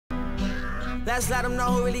Let's let them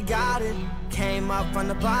know who really got it. Came up from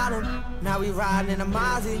the bottom, now we riding in a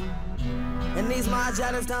Mozzie. And these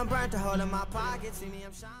Margielas done burnt a hole in my pocket. See me,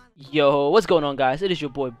 I'm shining. Yo, what's going on, guys? It is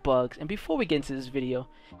your boy Bugs, and before we get into this video,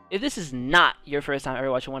 if this is not your first time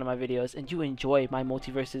ever watching one of my videos and you enjoy my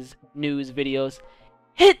Multiversus news videos,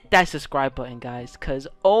 hit that subscribe button, guys, because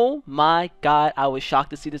oh my god, I was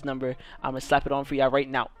shocked to see this number. I'm gonna slap it on for y'all right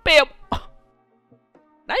now. Bam!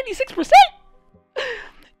 96%?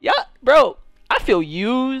 Yeah, bro, I feel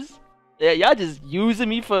used. Yeah, y'all just using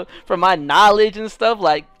me for my knowledge and stuff.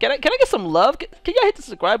 Like, can I get some love? Can y'all hit the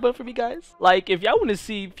subscribe button for me, guys? Like, if y'all want to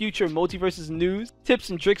see future Multiversus news,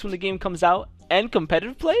 tips and tricks when the game comes out, and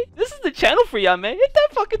competitive play, this is the channel for y'all, man. Hit that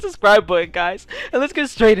fucking subscribe button, guys, and let's get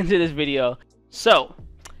straight into this video. So,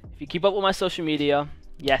 if you keep up with my social media,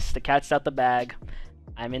 yes, the cat's out the bag.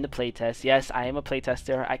 I'm in the playtest. Yes, I am a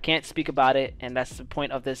playtester. I can't speak about it, and that's the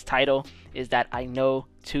point of this title, is that I know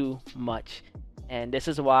too much. And this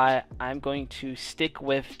is why I'm going to stick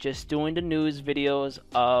with just doing the news videos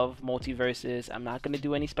of Multiversus. I'm not going to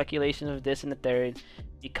do any speculation of this and the third,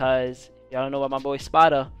 because if y'all don't know about my boy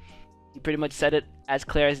Spada, he pretty much said it as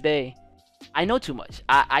clear as day. I know too much.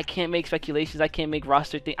 I can't make speculations. I can't make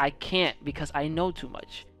roster things. I can't, because I know too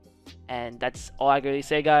much. And that's all I can really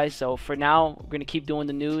say, guys. So for now, we're going to keep doing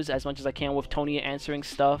the news as much as I can with Tony answering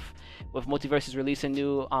stuff, with Multiversus releasing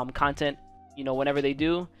new content, you know, whenever they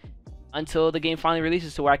do, until the game finally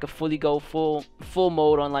releases to where I could fully go full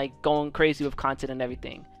mode on like going crazy with content and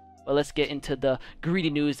everything. But let's get into the greedy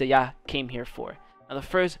news that y'all came here for. Now the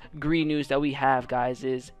first greedy news that we have, guys,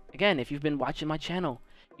 is, again, if you've been watching my channel,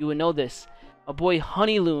 you would know this. My boy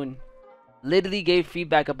Honeyloon literally gave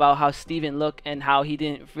feedback about how Steven looked and how he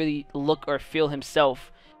didn't really look or feel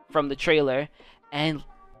himself from the trailer. And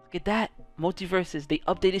look at that. Multiversus, they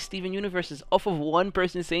updated Steven Universes off of one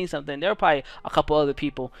person saying something. There were probably a couple other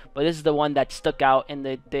people, but this is the one that stuck out and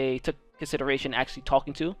that they took consideration actually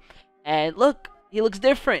talking to. And look, he looks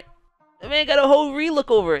different. The man got a whole relook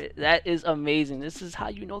over it. That is amazing. This is how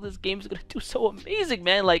you know this game is gonna do so amazing,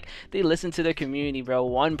 man. Like, they listen to their community, bro.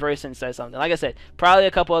 One person said something. Like I said, probably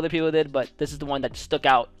a couple other people did, but this is the one that stuck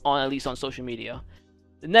out on, at least on social media.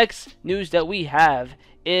 The next news that we have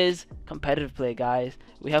is competitive play, guys.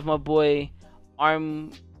 We have my boy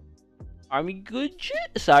Army Good Shit.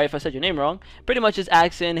 Sorry if I said your name wrong. Pretty much just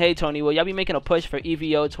asking, hey Tony, will y'all be making a push for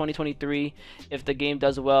EVO 2023 if the game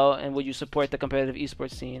does well, and would you support the competitive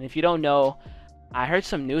esports scene? If you don't know, I heard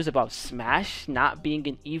some news about Smash not being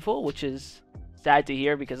an EVO, which is sad to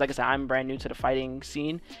hear, because like I said, I'm brand new to the fighting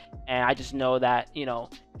scene, and I just know that, you know,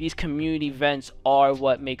 these community events are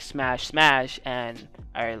what makes Smash Smash, and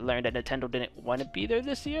I learned that Nintendo didn't want to be there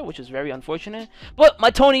this year, which is very unfortunate. But my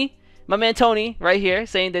man Tony right here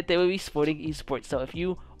saying that they will be supporting esports. So if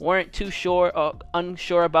you weren't too sure or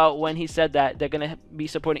unsure about when he said that they're gonna be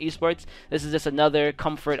supporting esports, this is just another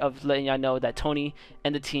comfort of letting y'all know that Tony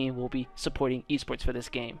and the team will be supporting esports for this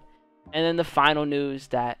game. And then the final news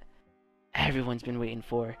that everyone's been waiting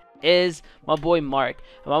for is my boy Mark.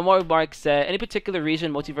 My boy Mark said, any particular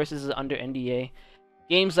reason Multiversus is under NDA?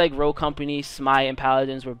 Games like Rogue Company, Smite, and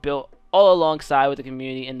Paladins were built all alongside with the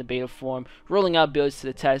community in the beta form, rolling out builds to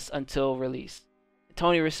the test until release.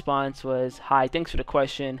 Tony's response was, hi, thanks for the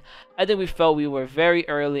question. I think we felt we were very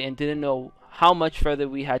early and didn't know how much further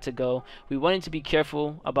we had to go. We wanted to be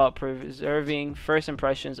careful about preserving first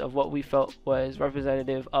impressions of what we felt was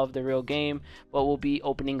representative of the real game, but we'll be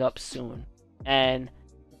opening up soon. And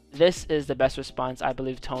this is the best response I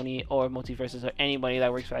believe Tony or Multiversus or anybody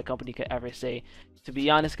that works for that company could ever say. To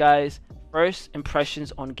be honest, guys, first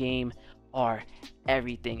impressions on game are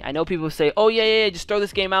everything. I know people say, oh yeah, just throw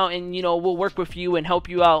this game out and, you know, we'll work with you and help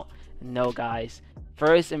you out. No, guys.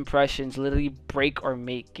 First impressions literally break or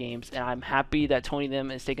make games, and I'm happy that Tony and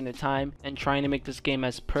them is taking their time and trying to make this game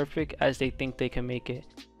as perfect as they think they can make it.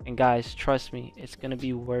 And guys, trust me, it's gonna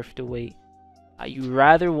be worth the wait. You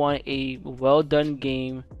rather want a well done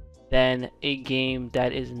game than a game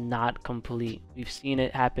that is not complete. We've seen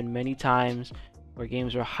it happen many times where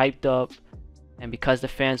games were hyped up, and because the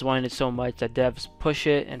fans wanted it so much that devs push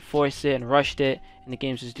it and force it and rushed it, and the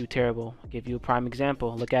games just do terrible. I'll give you a prime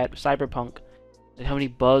example. Look at Cyberpunk. Look how many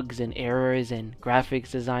bugs and errors and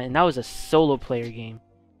graphics design, and that was a solo player game.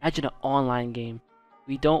 Imagine an online game.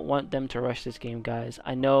 We don't want them to rush this game, guys.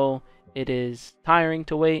 I know it is tiring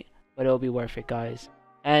to wait, but it'll be worth it, guys.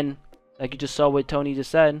 And like you just saw what Tony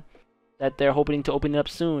just said, that they're hoping to open it up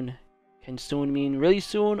soon. Can soon mean really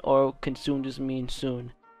soon, or can soon just mean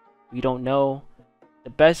soon? We don't know.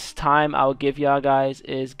 The best time I'll give y'all, guys,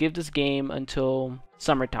 is give this game until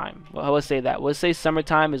summertime. Well, let's say that. Let's say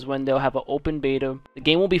summertime is when they'll have an open beta. The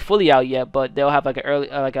game won't be fully out yet, but they'll have like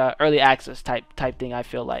a early access type thing, I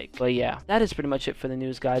feel like. But yeah, that is pretty much it for the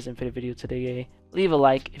news, guys, and for the video today. Leave a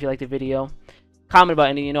like if you like the video. Comment about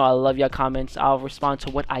anything. You know I love y'all comments. I'll respond to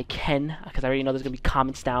what I can, because I already know there's gonna be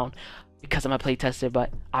comments down because I'm a playtester,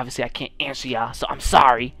 but obviously I can't answer y'all, so I'm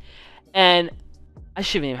sorry. And I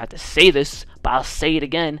shouldn't even have to say this, but I'll say it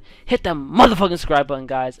again. Hit that motherfucking subscribe button,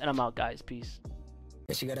 guys, and I'm out, guys. Peace.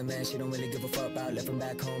 Yeah, she got a man she don't really give a fuck about. Left him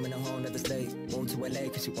back home in a whole nother state. Moved to LA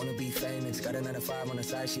cause she wanna be famous. Got a 9 to 5 on the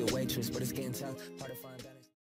side, she a waitress, but it's getting tough. Hard to find that.